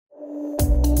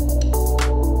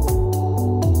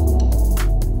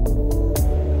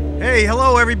Hey,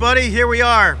 hello everybody. Here we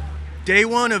are, day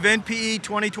one of NPE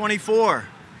 2024.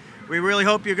 We really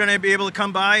hope you're going to be able to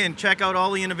come by and check out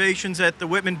all the innovations at the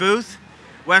Whitman booth,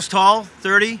 West Hall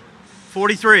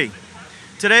 3043.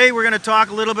 Today we're going to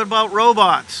talk a little bit about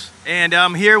robots, and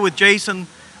I'm here with Jason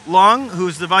Long,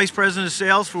 who's the Vice President of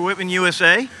Sales for Whitman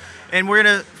USA, and we're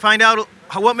going to find out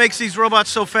what makes these robots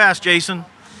so fast, Jason.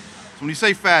 So when you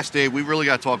say fast, Dave, we really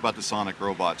got to talk about the Sonic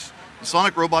robots. The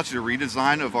Sonic robots are a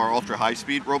redesign of our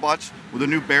ultra-high-speed robots with a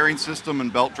new bearing system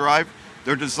and belt drive.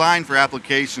 They're designed for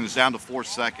applications down to 4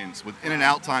 seconds with in and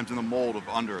out times in the mold of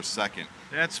under a second.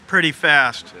 That's pretty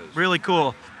fast. Really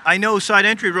cool. I know side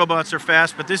entry robots are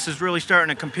fast, but this is really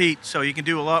starting to compete, so you can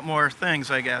do a lot more things,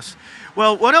 I guess.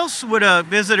 Well, what else would a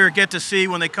visitor get to see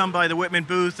when they come by the Whitman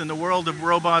booth in the world of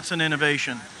robots and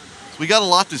innovation? So we got a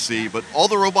lot to see, but all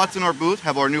the robots in our booth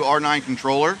have our new R9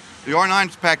 controller. The R9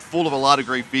 is packed full of a lot of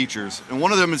great features, and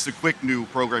one of them is the Quick New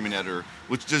Programming Editor,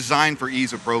 which is designed for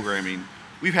ease of programming.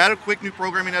 We've had a Quick New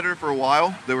Programming Editor for a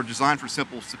while. They were designed for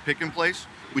simple pick and place.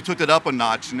 We took it up a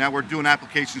notch, and now we're doing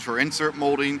applications for insert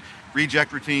molding,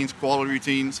 reject routines, quality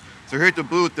routines. So here at the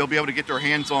booth, they'll be able to get their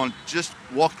hands on, just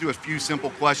walk through a few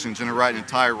simple questions and write an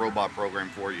entire robot program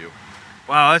for you.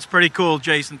 Wow, that's pretty cool,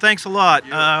 Jason. Thanks a lot.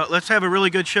 Let's have a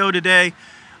really good show today.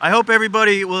 I hope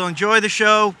everybody will enjoy the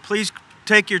show. Please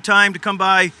take your time to come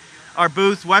by our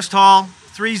booth, West Hall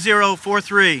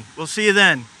 3043. We'll see you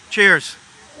then. Cheers.